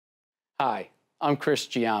Hi, I'm Chris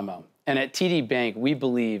Giamo, and at TD Bank, we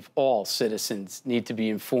believe all citizens need to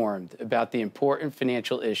be informed about the important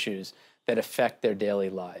financial issues that affect their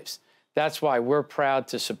daily lives. That's why we're proud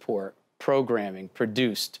to support programming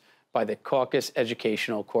produced by the Caucus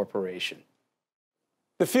Educational Corporation.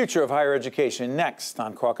 The future of higher education, next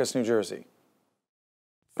on Caucus New Jersey.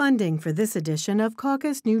 Funding for this edition of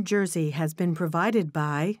Caucus New Jersey has been provided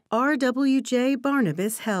by RWJ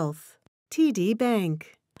Barnabas Health, TD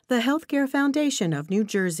Bank, the Healthcare Foundation of New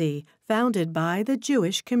Jersey, founded by the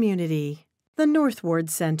Jewish community, the Northward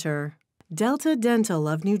Center, Delta Dental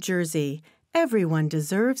of New Jersey. Everyone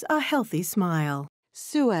deserves a healthy smile.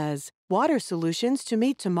 Suez, water solutions to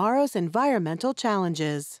meet tomorrow's environmental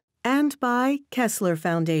challenges. And by Kessler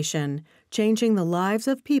Foundation, changing the lives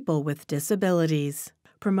of people with disabilities.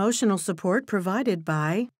 Promotional support provided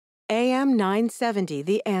by AM 970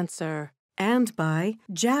 The Answer. And by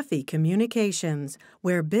Jaffe Communications,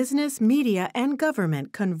 where business, media, and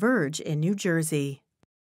government converge in New Jersey.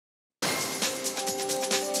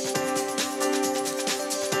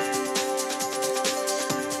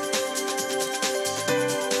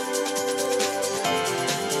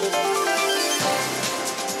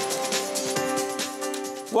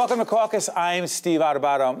 Welcome to Caucus. I'm Steve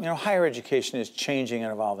Adubato. You know, higher education is changing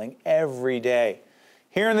and evolving every day.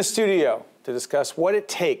 Here in the studio to discuss what it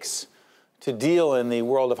takes to deal in the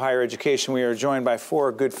world of higher education, we are joined by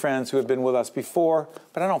four good friends who have been with us before,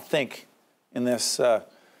 but I don't think in this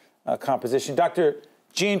composition. Dr.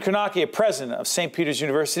 Eugene Cornacchia, president of St. Peter's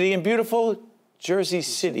University in beautiful Jersey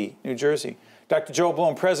City, New Jersey. Dr. Joel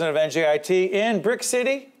Bloom, president of NJIT in Brick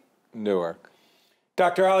City, Newark.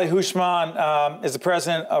 Dr. Ali Houshmand is the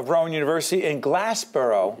president of Rowan University in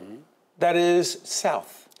Glassboro, that is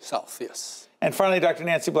south. South, yes. And finally, Dr.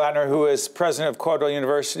 Nancy Blattner, who is president of Caldwell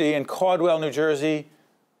University in Caldwell, New Jersey.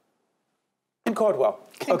 In Caldwell.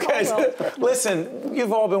 Okay, Caldwell. Listen,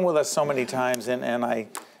 you've all been with us so many times, and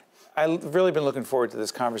I've really been looking forward to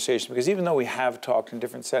this conversation, because even though we have talked in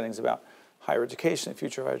different settings about higher education, the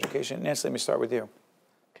future of higher education, Nancy, let me start with you.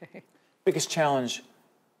 Okay. Biggest challenge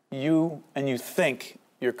you think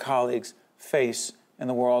your colleagues face in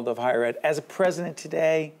the world of higher ed as a president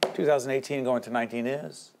today, 2018 going to 19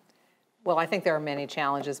 is? Well, I think there are many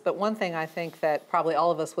challenges, but one thing I think that probably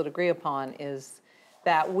all of us would agree upon is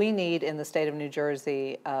that we need in the state of New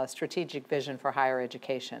Jersey a strategic vision for higher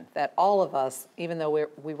education, that all of us, even though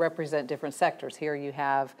we represent different sectors, here you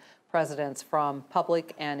have presidents from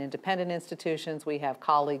public and independent institutions. We have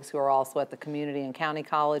colleagues who are also at the community and county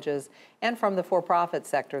colleges and from the for-profit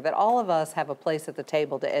sector, that all of us have a place at the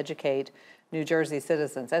table to educate New Jersey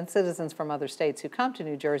citizens and citizens from other states who come to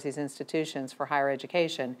New Jersey's institutions for higher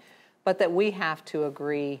education, but that we have to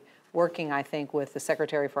agree, working, I think, with the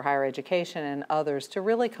Secretary for Higher Education and others to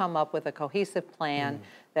really come up with a cohesive plan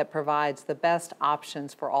that provides the best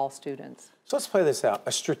options for all students. So let's play this out.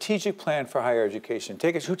 A strategic plan for higher education.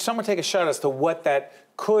 Someone take a shot as to what that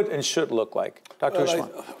could and should look like. Dr.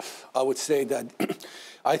 Houshmand. I would say that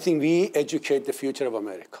I think we educate the future of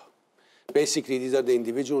America. Basically, these are the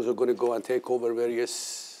individuals who are going to go and take over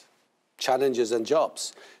various challenges and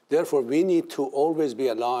jobs. Therefore, we need to always be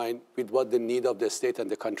aligned with what the need of the state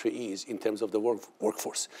and the country is in terms of the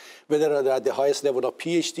workforce. Whether they're at the highest level of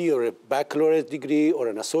Ph.D. or a baccalaureate degree or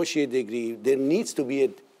an associate degree, there needs to be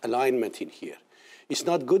an alignment in here. It's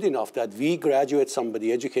not good enough that we graduate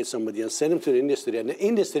somebody, educate somebody, and send them to the industry, and the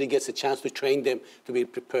industry gets a chance to train them to be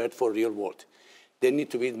prepared for real world. There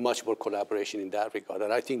need to be much more collaboration in that regard.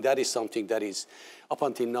 And I think that is something that is, up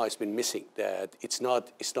until now, it's been missing, that it's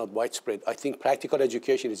not widespread. I think practical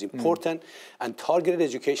education is important, and targeted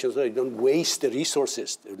education so that you don't waste the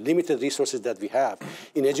resources, the limited resources that we have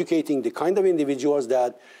in educating the kind of individuals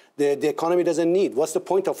that the economy doesn't need. What's the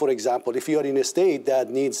point of, for example, if you're in a state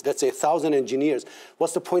that needs, let's say, 1,000 engineers,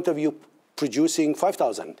 what's the point of you producing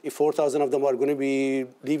 5,000 if 4,000 of them are going to be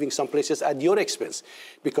leaving some places at your expense?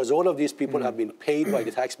 Because all of these people have been paid by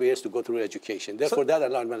the taxpayers to go through education. Therefore, that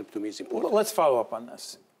alignment to me is important. Let's follow up on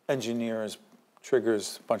this. Engineers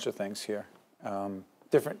triggers a bunch of things here.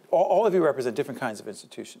 All of you represent different kinds of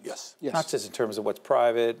institutions. Yes. Not just in terms of what's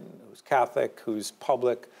private, who's Catholic, who's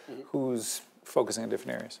public, who's focusing on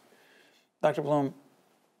different areas. Dr. Bloom,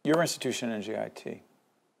 your institution, NJIT,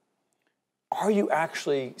 are you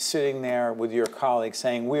actually sitting there with your colleagues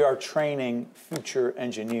saying, we are training future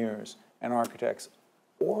engineers and architects,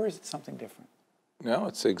 or is it something different? No,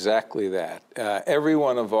 it's exactly that. Every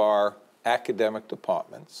one of our academic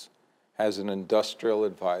departments has an industrial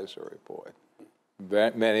advisory board.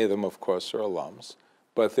 Many of them, of course, are alums,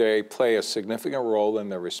 but they play a significant role in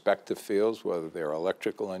their respective fields, whether they're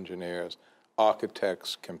electrical engineers,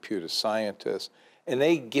 architects, computer scientists, And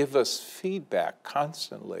they give us feedback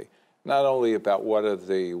constantly, not only about what are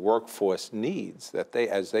the workforce needs that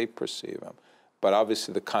as they perceive them, but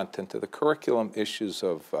obviously the content of the curriculum, issues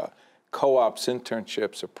of co-ops,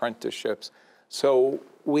 internships, apprenticeships. So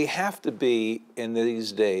we have to be, in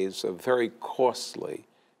these days, of very costly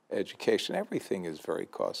education. Everything is very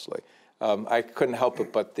costly. I couldn't help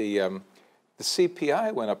it, but the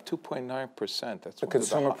CPI went up 2.9%. That's the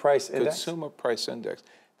Consumer Price Index? Consumer Price Index.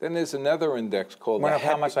 Then there's another index called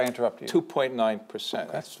how much I interrupt you? 2.9%.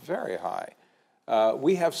 Okay. That's very high.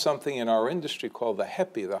 We have something in our industry called the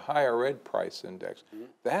HEPI, the Higher Ed Price Index.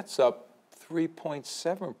 That's up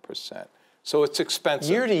 3.7%. So it's expensive.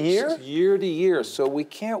 Year to year? Year to year. So we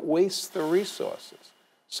can't waste the resources.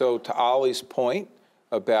 So to Ali's point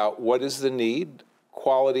about what is the need,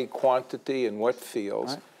 quality, quantity, and what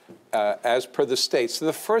fields, as per the state. So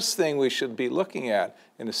the first thing we should be looking at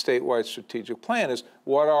in a statewide strategic plan is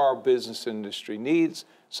what are our business industry needs?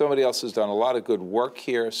 Somebody else has done a lot of good work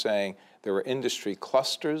here saying there are industry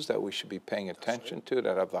clusters that we should be paying attention to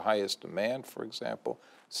that have the highest demand, for example,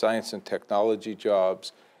 science and technology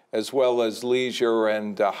jobs, as well as leisure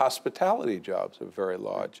and hospitality jobs are very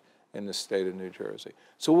large in the state of New Jersey.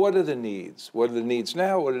 So what are the needs? What are the needs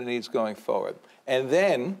now? What are the needs going forward? And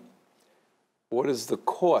then, what is the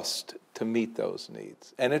cost to meet those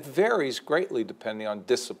needs? And it varies greatly depending on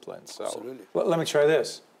discipline. So, Absolutely. Well, let me try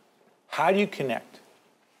this. How do you connect,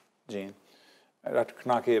 Gene, Dr.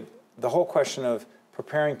 Cornacchia, the whole question of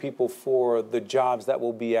preparing people for the jobs that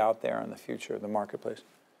will be out there in the future, the marketplace,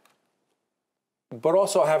 but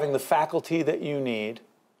also having the faculty that you need?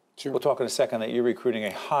 Sure. We'll talk in a second that you're recruiting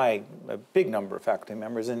a big number of faculty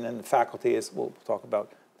members, and then the faculty we'll talk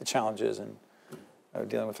about the challenges and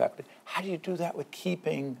dealing with faculty. How do you do that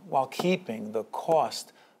while keeping the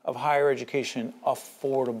cost of higher education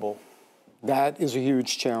affordable? That is a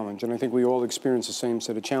huge challenge, and I think we all experience the same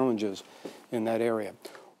set of challenges in that area.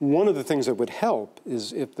 One of the things that would help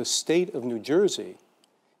is if the state of New Jersey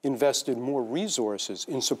invested more resources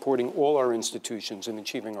in supporting all our institutions in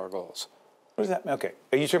achieving our goals. What does that mean? Okay,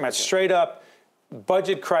 are you talking about straight up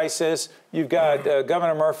budget crisis? You've got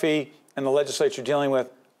Governor Murphy and the legislature dealing with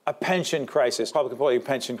a pension crisis, public employee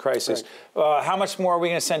pension crisis. Right. How much more are we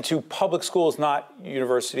going to send to public schools, not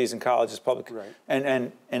universities and colleges, public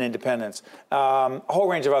and independents? A whole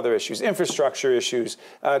range of other issues, infrastructure issues,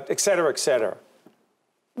 et cetera, et cetera.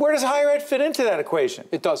 Where does higher ed fit into that equation?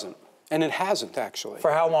 It doesn't, and it hasn't actually.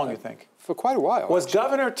 For how long, you think? For quite a while. Was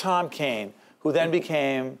Governor Tom Kean, who then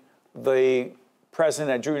became the president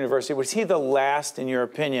at Drew University, was he the last, in your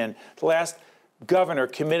opinion, the last governor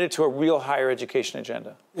committed to a real higher education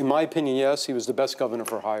agenda? In my opinion, yes. He was the best governor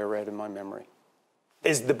for higher ed in my memory.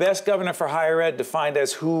 Is the best governor for higher ed defined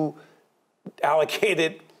as who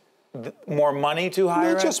allocated more money to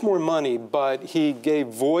higher ed? Not just more money, but he gave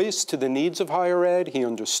voice to the needs of higher ed. He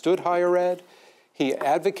understood higher ed. He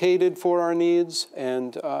advocated for our needs.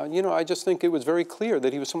 And, I just think it was very clear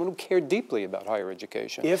that he was someone who cared deeply about higher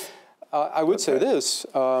education. I would say this,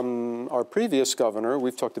 our previous governor,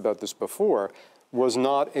 we've talked about this before, was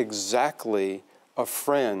not exactly a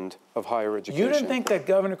friend of higher education. You didn't think that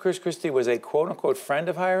Governor Chris Christie was a quote-unquote friend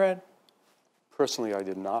of higher ed? Personally, I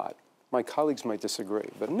did not. My colleagues might disagree,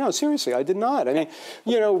 but no, seriously, I did not. I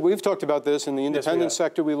mean, we've talked about this. In the independent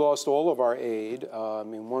sector, we lost all of our aid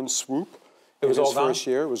in one swoop. It was all gone? First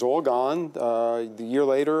year, it was all gone. The year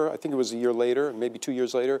later, I think it was a year later, maybe 2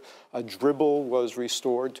 years later, a dribble was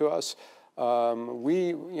restored to us. I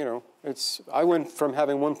went from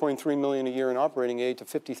having $1.3 million a year in operating aid to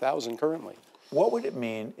 $50,000 currently. What would it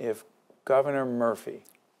mean if Governor Murphy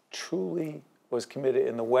truly was committed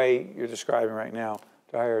in the way you're describing right now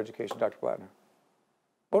to higher education, Dr. Blattner?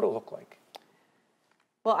 What would it look like?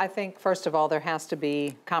 Well, I think, first of all, there has to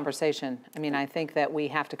be conversation. I mean, I think that we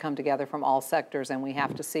have to come together from all sectors, and we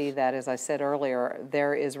have to see that, as I said earlier,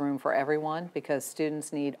 there is room for everyone because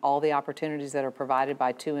students need all the opportunities that are provided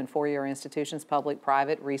by 2- and 4-year institutions, public,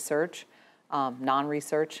 private, research,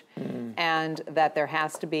 non-research, and that there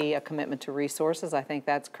has to be a commitment to resources. I think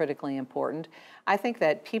that's critically important. I think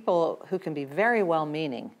that people who can be very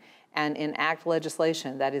well-meaning and enact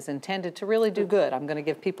legislation that is intended to really do good, I'm going to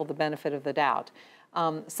give people the benefit of the doubt,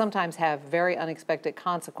 sometimes have very unexpected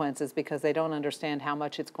consequences because they don't understand how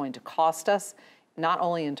much it's going to cost us, not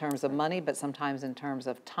only in terms of money, but sometimes in terms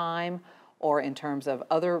of time or in terms of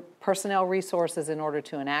other personnel resources in order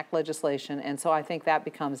to enact legislation. And so I think that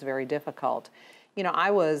becomes very difficult. You know, I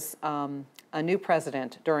was a new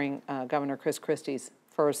president during Governor Chris Christie's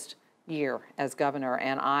first year as governor,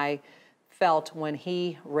 and I felt when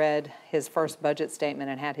he read his first budget statement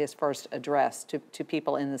and had his first address to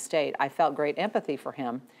people in the state, I felt great empathy for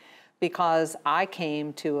him because I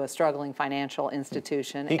came to a struggling financial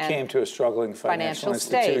institution. He came to a struggling financial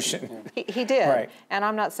institution. He did. Right. And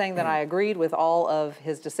I'm not saying that I agreed with all of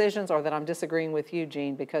his decisions or that I'm disagreeing with you,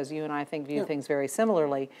 Gene, because you and I view things very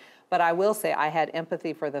similarly. But I will say I had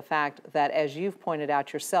empathy for the fact that, as you've pointed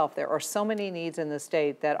out yourself, there are so many needs in the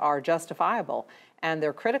state that are justifiable and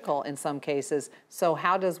they're critical in some cases. So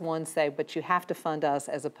how does one say, but you have to fund us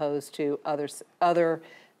as opposed to other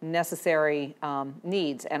necessary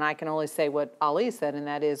needs? And I can only say what Ali said, and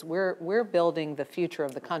that is we're building the future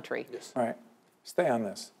of the country. Yes. All right. Stay on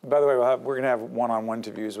this. By the way, we're going to have one-on-one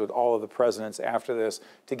interviews with all of the presidents after this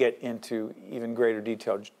to get into even greater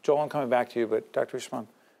detail. Joel, I'm coming back to you, but Dr. Houshmand,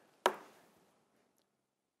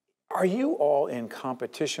 are you all in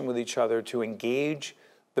competition with each other to engage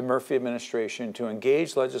the Murphy administration, to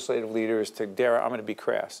engage legislative leaders, I'm going to be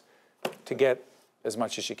crass, to get as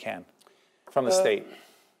much as you can from the state?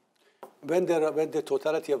 When the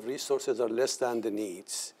totality of resources are less than the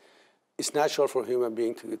needs, it's natural for human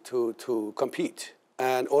beings to compete.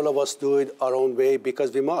 And all of us do it our own way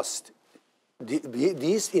because we must.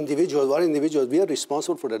 These individuals, we are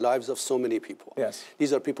responsible for the lives of so many people. Yes.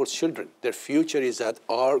 These are people's children. Their future is at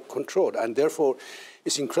our control. And therefore,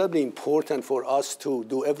 it's incredibly important for us to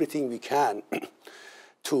do everything we can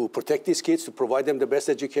to protect these kids, to provide them the best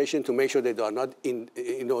education, to make sure they are not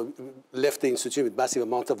left the institution with massive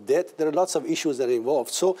amount of debt. There are lots of issues that are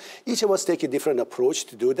involved. So each of us take a different approach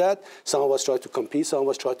to do that. Some of us try to compete, some of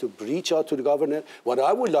us try to reach out to the governor. What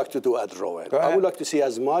I would like to do at Rowan, I would like to see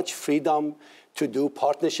as much freedom to do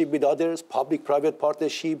partnership with others, public-private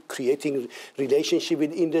partnership, creating relationship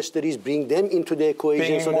with industries, bring them into the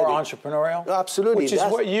equation. Being more entrepreneurial? Absolutely. Which is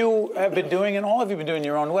what you have been doing, and all of you have been doing in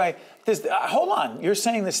your own way. Hold on. You're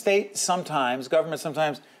saying the state sometimes, government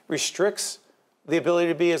sometimes, restricts the ability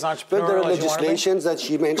to be as entrepreneurial But there are as you want to be? legislations that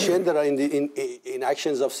she mentioned that are in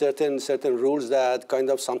actions of certain rules that kind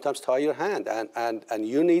of sometimes tie your hand. And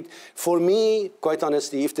you need, for me, quite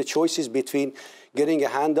honestly, if the choice is between getting a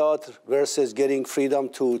handout versus getting freedom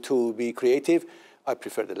to be creative, I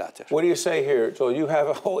prefer the latter. What do you say here, Joel? You have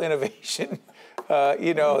a whole innovation.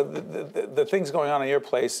 The things going on in your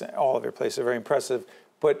place, all of your places are very impressive,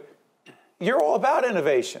 but you're all about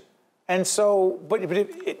innovation. And so, with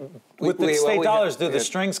the state dollars, do the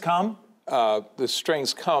strings come? The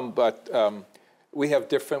strings come, but we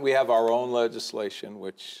have our own legislation,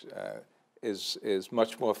 which is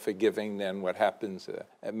much more forgiving than what happens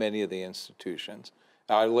at many of the institutions.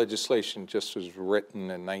 Our legislation just was written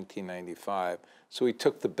in 1995, so we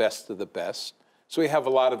took the best of the best. So we have a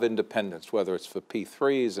lot of independence, whether it's for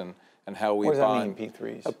P3s and how we bond. What does that mean,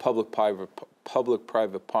 P3s?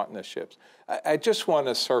 Public-private partnerships. I just want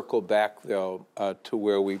to circle back, though, to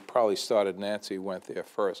where we probably started. Nancy went there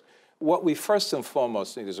first. What we first and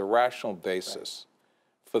foremost need is a rational basis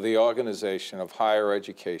for the organization of higher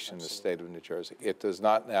education in the state of New Jersey. It does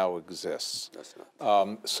not now exist.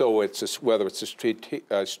 So it's whether it's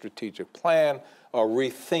a strategic plan or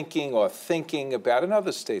rethinking or thinking about, and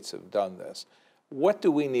other states have done this. What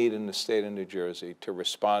do we need in the state of New Jersey to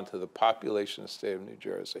respond to the population of the state of New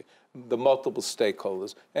Jersey, the multiple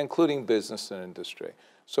stakeholders, including business and industry?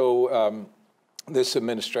 So this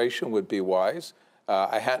administration would be wise.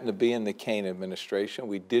 I happen to be in the Kane administration.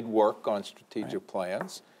 We did work on strategic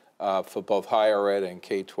plans for both higher ed and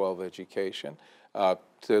K-12 education.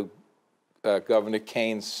 To Governor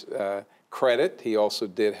Kane's credit, he also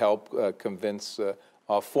did help convince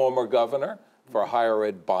our former governor for a higher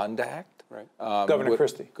ed bond act. Right. Governor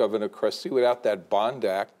Christie. Governor Christie. Without that bond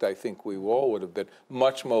act, I think we all would have been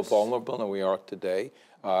much more vulnerable than we are today.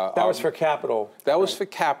 That was for capital. That was for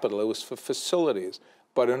capital. It was for facilities.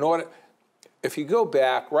 But if you go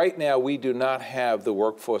back, right now we do not have the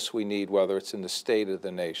workforce we need, whether it's in the state or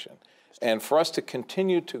the nation. And for us to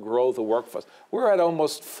continue to grow the workforce, we're at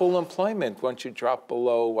almost full employment once you drop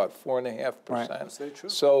below, what, 4.5%. Right. That's very true.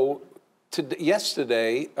 So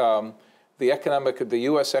yesterday, the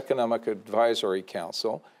U.S. Economic Advisory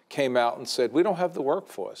Council came out and said, we don't have the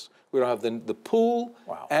workforce. We don't have the pool,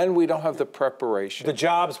 and we don't have the preparation. The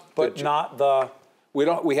jobs, but not the...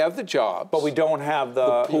 We have the jobs. But we don't have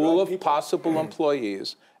the pool of possible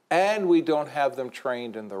employees, and we don't have them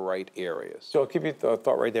trained in the right areas. So I'll give you the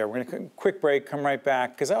thought right there. We're going to quick break, come right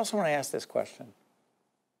back, because I also want to ask this question.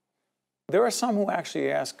 There are some who actually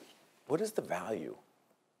ask, what is the value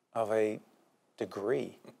of a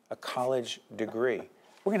degree, a college degree?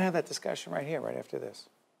 We're going to have that discussion right here, right after this.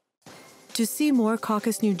 To see more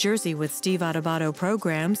Caucus New Jersey with Steve Adubato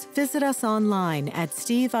programs, visit us online at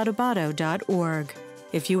steveadubato.org.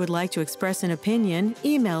 If you would like to express an opinion,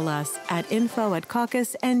 email us at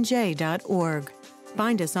info@caucusnj.org.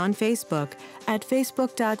 Find us on Facebook at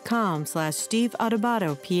facebook.com/Steve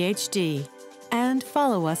Adubato, Ph.D. And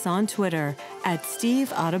follow us on Twitter at Steve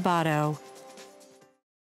Adubato.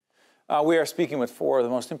 We are speaking with four of the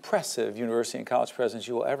most impressive university and college presidents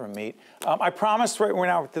you will ever meet. I promised right when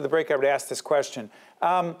now to the break I would ask this question.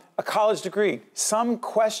 A college degree. Some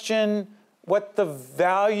question what the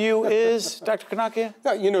value is, Dr. Cornacchia?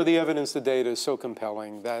 Yeah, you know, the evidence, the data is so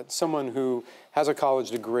compelling that someone who has a college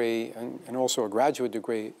degree and also a graduate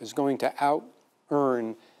degree is going to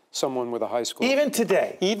out-earn someone with a high school. Even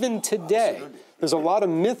today? Even today. Absolutely. There's a lot of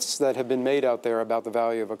myths that have been made out there about the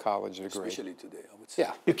value of a college degree. Especially today, I would say.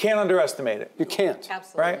 Yeah. You can't underestimate it. You can't.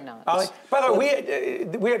 Absolutely Right? not. Ali? By the way,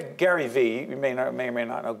 we had Gary Vee. You may or may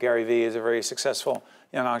not know Gary Vee is a very successful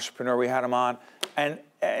young entrepreneur. We had him on, and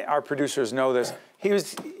our producers know this.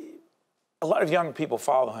 A lot of young people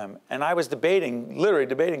follow him, and I was literally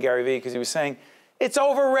debating Gary Vee because he was saying, it's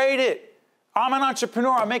overrated. I'm an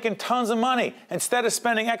entrepreneur, I'm making tons of money. Instead of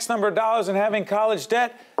spending X number of dollars and having college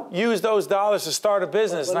debt, use those dollars to start a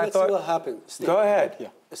business. But and let's I thought, see what happens, Steve. Go ahead. Yeah.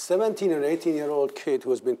 A 17 or 18-year-old kid who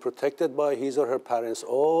has been protected by his or her parents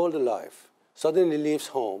all the life suddenly leaves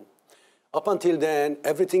home. Up until then,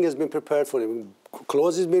 everything has been prepared for him.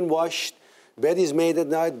 Clothes has been washed, bed is made at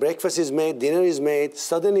night, breakfast is made, dinner is made.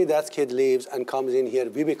 Suddenly that kid leaves and comes in here.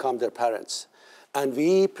 We become their parents. And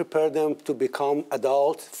we prepare them to become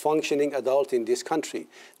functioning adult in this country.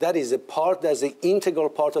 That is that's an integral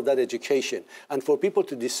part of that education. And for people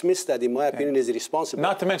to dismiss that, in my opinion, is irresponsible.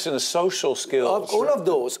 Not to mention the social skills. All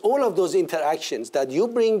of those interactions that you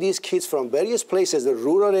bring these kids from various places, the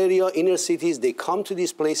rural area, inner cities, they come to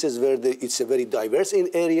these places where it's a very diverse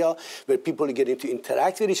area, where people get to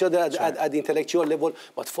interact with each other at the intellectual level.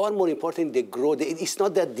 But far more important, they grow. It's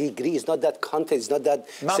not that degree, it's not that content, it's not that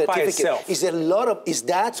certificate. By itself. It's a lot is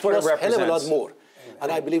that plus a hell of a lot more.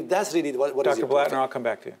 And I believe that's really what is Dr. important. Blattner, I'll come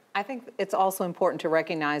back to you. I think it's also important to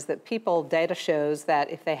recognize that data shows that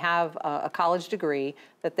if they have a college degree,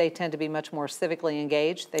 that they tend to be much more civically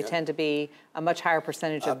engaged. They tend to be a much higher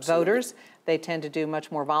percentage of voters. They tend to do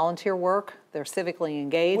much more volunteer work. They're civically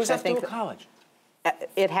engaged. What does that do with college?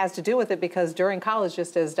 It has to do with it because during college,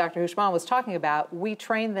 just as Dr. Houshmand was talking about, we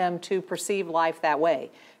train them to perceive life that way.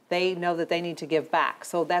 They know that they need to give back.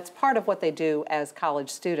 So that's part of what they do as college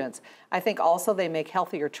students. I think also they make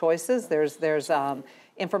healthier choices. There's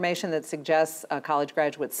information that suggests college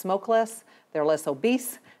graduates smoke less, they're less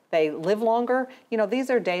obese, they live longer. You know, these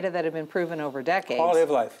are data that have been proven over decades. Quality of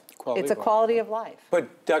life. It's a quality of life.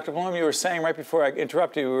 But Dr. Blum, you were saying right before I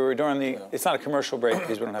interrupted you, we were during the, it's not a commercial break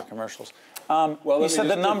because we don't have commercials. You said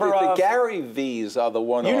the number of... The Gary V's are the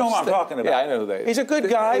one-offs. You know what I'm talking about. Yeah, I know they. He's a good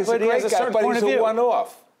guy, but he has a certain point of view. He's a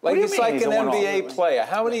one-off. Like What do you it's mean like he's an a one-off? NBA player.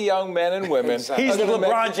 How many young men and women? He's the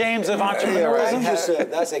LeBron James of entrepreneurship.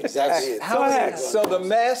 That's exactly it. Go ahead. So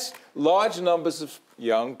large numbers of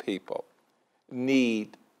young people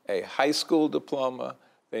need a high school diploma.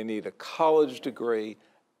 They need a college degree.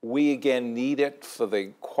 We again need it for the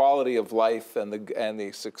quality of life and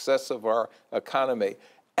the success of our economy.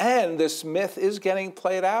 And this myth is getting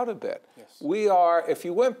played out a bit. Yes. If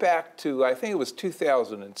you went back to, I think it was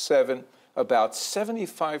 2007, about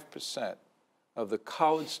 75% of the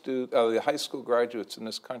the high school graduates in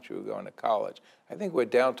this country were going to college. I think we're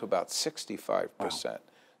down to about 65%. Wow.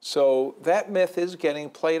 So that myth is getting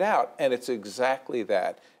played out, and it's exactly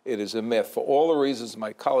that. It is a myth. For all the reasons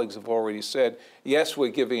my colleagues have already said, yes, we're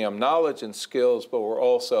giving them knowledge and skills, but we're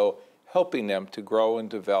also helping them to grow and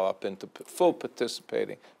develop into full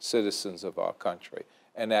participating citizens of our country.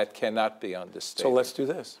 And that cannot be understated. So let's do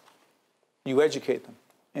this. You educate them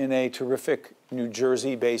in a terrific New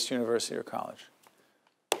Jersey-based university or college.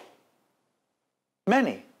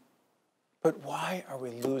 Many. But why are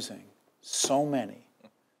we losing so many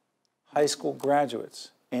high school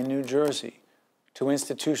graduates in New Jersey to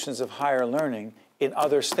institutions of higher learning in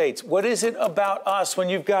other states? What is it about us when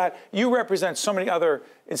you represent so many other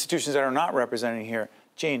institutions that are not represented here?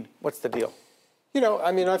 Gene, what's the deal? You know,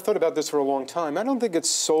 I mean, I've thought about this for a long time. I don't think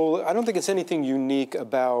it's anything unique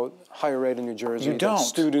about higher ed in New Jersey. You don't? That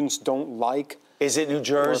students don't like. Is it New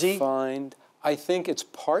Jersey? Or find. I think it's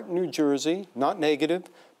part New Jersey, not negative,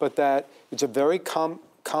 but that it's a very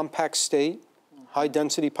compact state, high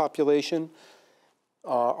density population.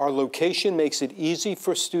 Our location makes it easy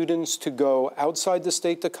for students to go outside the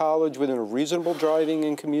state to college within a reasonable driving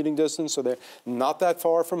and commuting distance, so they're not that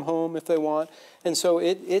far from home if they want. And so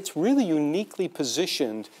it's really uniquely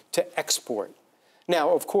positioned to export. Now,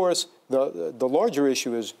 of course, the larger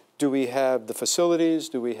issue is, Do we have the facilities?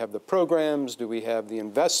 Do we have the programs? Do we have the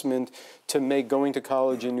investment to make going to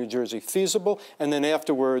college in New Jersey feasible? And then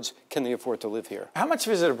afterwards, can they afford to live here? How much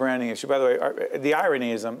is it a branding issue? By the way, the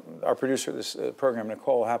irony is our producer of this program,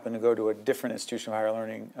 Nicole, happened to go to a different institution of higher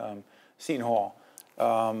learning, Seton Hall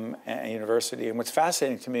University. And what's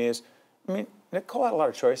fascinating to me is, I mean, Nicole had a lot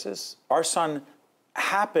of choices. Our son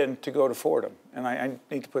happened to go to Fordham. And I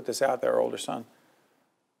need to put this out there, our older son.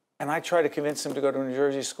 And I tried to convince him to go to a New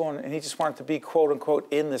Jersey school, and he just wanted to be, quote unquote,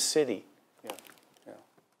 in the city. Yeah, yeah.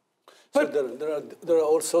 But so there are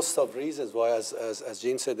all sorts of reasons why, as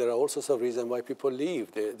Gene said, there are all sorts of reasons why people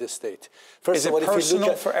leave the state. First of all, if you look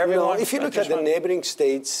at, for everyone? if you look at the neighboring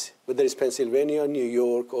states, whether it's Pennsylvania, New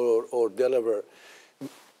York, or Delaware,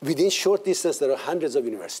 within short distance, there are hundreds of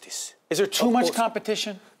universities. Is there too much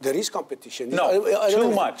competition? There is competition. No,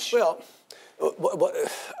 too much. Well,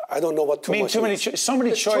 I don't know what too much. So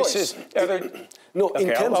many choices. No,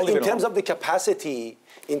 okay, in terms of the capacity,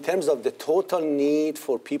 in terms of the total need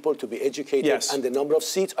for people to be educated, yes, and the number of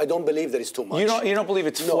seats, I don't believe there is too much. You don't believe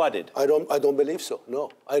it's flooded? I don't believe so.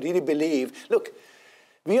 No, I really believe. Look,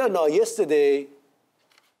 we are now. Yesterday,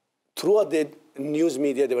 throughout the news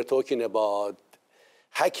media, they were talking about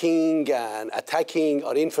hacking and attacking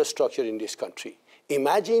our infrastructure in this country.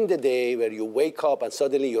 Imagine the day where you wake up and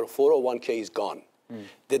suddenly your 401k is gone.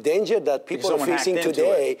 The danger that people are facing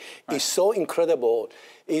today is so incredible,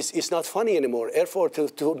 it's not funny anymore. Therefore,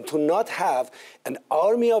 to not have an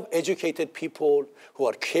army of educated people who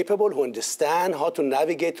are capable, who understand how to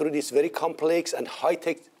navigate through this very complex and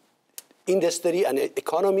high-tech industry and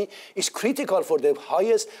economy is critical for the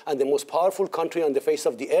highest and the most powerful country on the face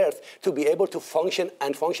of the earth to be able to function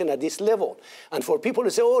at this level. And for people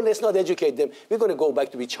to say, oh, let's not educate them, we're going to go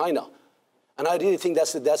back to be China. And I really think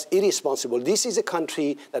that's irresponsible. This is a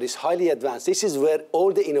country that is highly advanced. This is where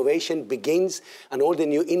all the innovation begins and all the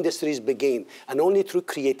new industries begin. And only through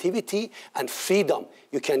creativity and freedom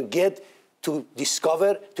you can get to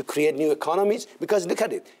discover, to create new economies. Because look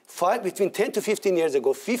at it, between 10 to 15 years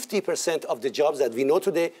ago, 50% of the jobs that we know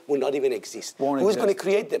today will not even exist. Who's going to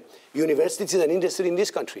create them? Universities and industry in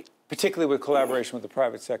this country. Particularly with collaboration with the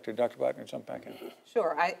private sector. Dr. Blattner, jump back in.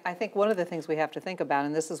 Sure. I think one of the things we have to think about,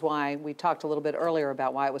 and this is why we talked a little bit earlier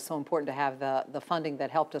about why it was so important to have the funding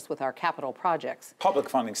that helped us with our capital projects. Public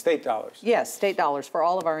funding, state dollars. Yes, state dollars for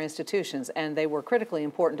all of our institutions, and they were critically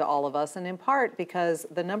important to all of us, and in part because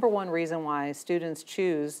the #1 reason why students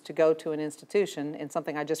choose to go to an institution, and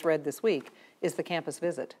something I just read this week, is the campus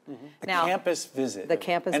visit. The campus visit. The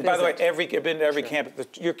campus visit. And by the way, I've been to every campus.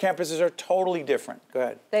 Your campuses are totally different. Go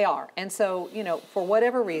ahead. They are. And so, you know, for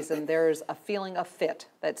whatever reason, there's a feeling of fit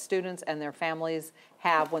that students and their families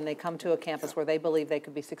have when they come to a campus where they believe they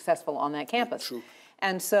could be successful on that campus. True.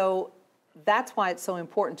 And so that's why it's so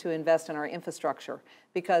important to invest in our infrastructure.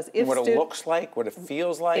 Because if what it looks like, what it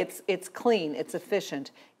feels like. It's clean, it's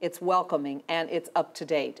efficient, it's welcoming, and it's up to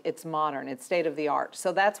date, it's modern, it's state of the art.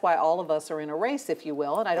 So that's why all of us are in a race, if you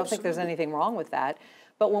will, and I don't think there's anything wrong with that.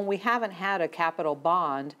 But when we haven't had a capital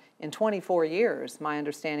bond in 24 years, my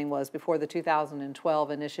understanding was before the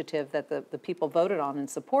 2012 initiative that the people voted on and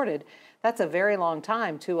supported, that's a very long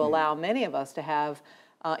time to allow many of us to have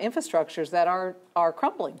infrastructures that are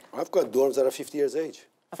crumbling. I've got dorms that are 50 years age.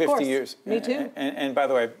 50 years. Me too. And by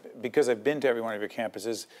the way, because I've been to every one of your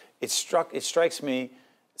campuses, it strikes me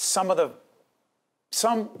some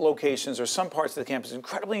locations or some parts of the campus are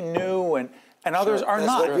incredibly new and others are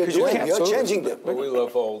not. That's what you're changing them. But we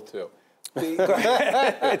love old too.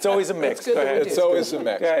 It's always a mix. Go ahead. It's always a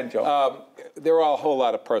mix. Go ahead, Joe. There are a whole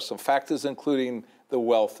lot of personal factors, including the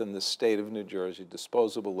wealth in the state of New Jersey,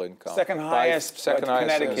 disposable income. Second highest in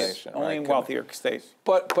the nation, only wealthier state.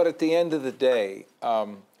 But at the end of the day,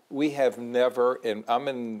 we have never, and I'm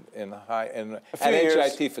at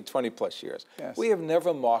NJIT for 20 plus years. Yes. We have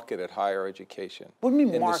never marketed higher education. What do you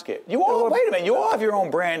mean market? You all, wait a minute, you all have your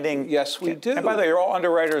own branding. Yes, we do. And by the way, you're all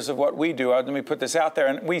underwriters of what we do. Let me put this out there,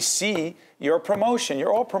 and we see your promotion.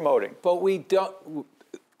 You're all promoting. But we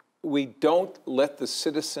don't let the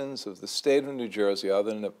citizens of the state of New Jersey,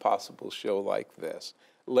 other than a possible show like this,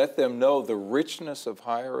 let them know the richness of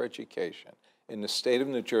higher education in the state of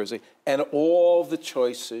New Jersey and all the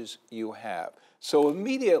choices you have. So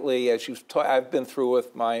immediately, as I've been through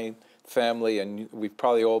with my family, and we've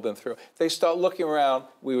probably all been through, they start looking around.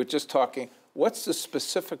 We were just talking, what's the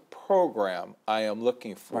specific program I am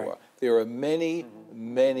looking for There are many,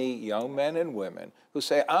 many young men and women who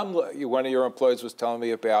say, one of your employees was telling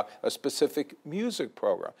me about a specific music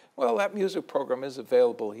program. Well, that music program is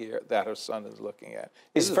available here that her son is looking at.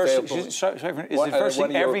 Is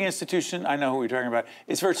virtually every institution, I know who we're talking about,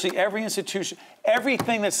 is virtually every institution,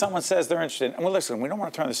 everything that someone says they're interested in. Well, listen, we don't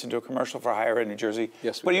want to turn this into a commercial for higher ed in New Jersey.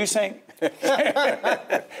 Yes, but are you saying,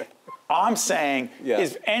 I'm saying,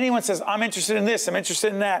 if anyone says, I'm interested in this, I'm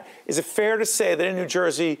interested in that, is it fair to say that in New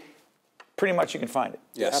Jersey, pretty much you can find it?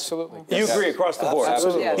 Yes. Absolutely. You agree across the board?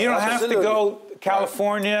 Absolutely. You don't have to go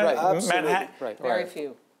California, Manhattan. Very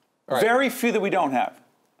few. Very few that we don't have.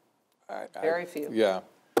 Very few. Yeah.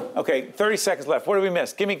 Okay, 30 seconds left. What did we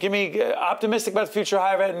miss? Give me optimistic about the future of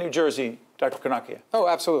higher ed in New Jersey, Dr. Cornacchia. Oh,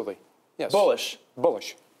 absolutely. Yes. Bullish.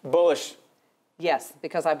 Bullish. Bullish. Yes,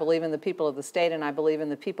 because I believe in the people of the state and I believe in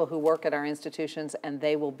the people who work at our institutions, and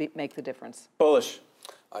they will make the difference. Bullish.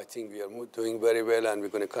 I think we are doing very well, and we're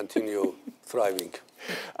going to continue thriving.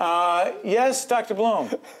 Yes, Dr. Bloom.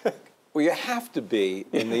 Well, you have to be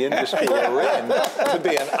in the industry we're in to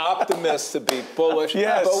be an optimist, to be bullish.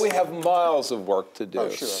 Yes. But we have miles of work to do,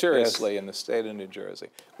 seriously, Yes. in the state of New Jersey.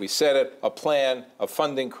 We set it, a plan, a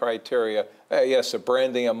funding criteria, yes, a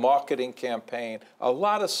branding, a marketing campaign, a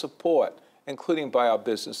lot of support, including by our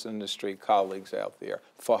business industry colleagues out there,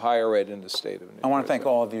 for higher ed in the state of New Jersey. I want to thank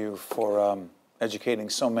all of you for educating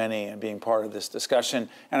so many and being part of this discussion.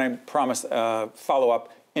 And I promise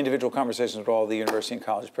follow-up individual conversations with all the university and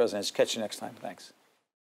college presidents. Catch you next time. Thanks.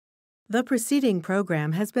 The preceding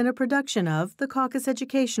program has been a production of the Caucus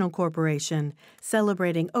Educational Corporation,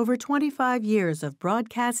 celebrating over 25 years of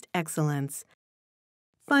broadcast excellence.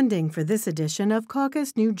 Funding for this edition of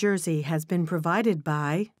Caucus New Jersey has been provided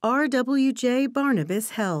by RWJ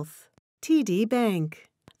Barnabas Health, TD Bank,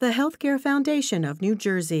 the Healthcare Foundation of New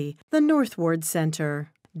Jersey, the North Ward Center,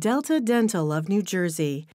 Delta Dental of New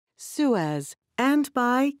Jersey, Suez, and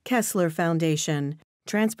by Kessler Foundation.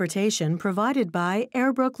 Transportation provided by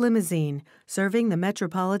Airbrook Limousine, serving the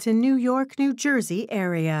metropolitan New York, New Jersey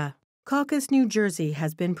area. Caucus New Jersey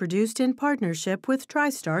has been produced in partnership with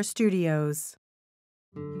TriStar Studios.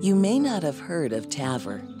 You may not have heard of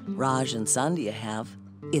TAVR. Raj and Sandhya have.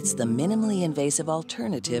 It's the minimally invasive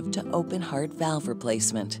alternative to open heart valve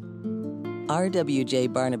replacement.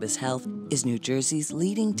 RWJ Barnabas Health is New Jersey's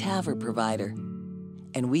leading TAVR provider,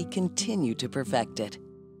 and we continue to perfect it.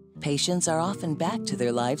 Patients are often back to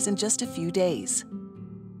their lives in just a few days.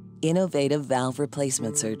 Innovative valve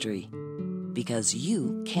replacement surgery, because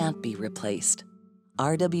you can't be replaced.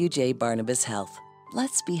 RWJ Barnabas Health.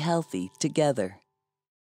 Let's be healthy together.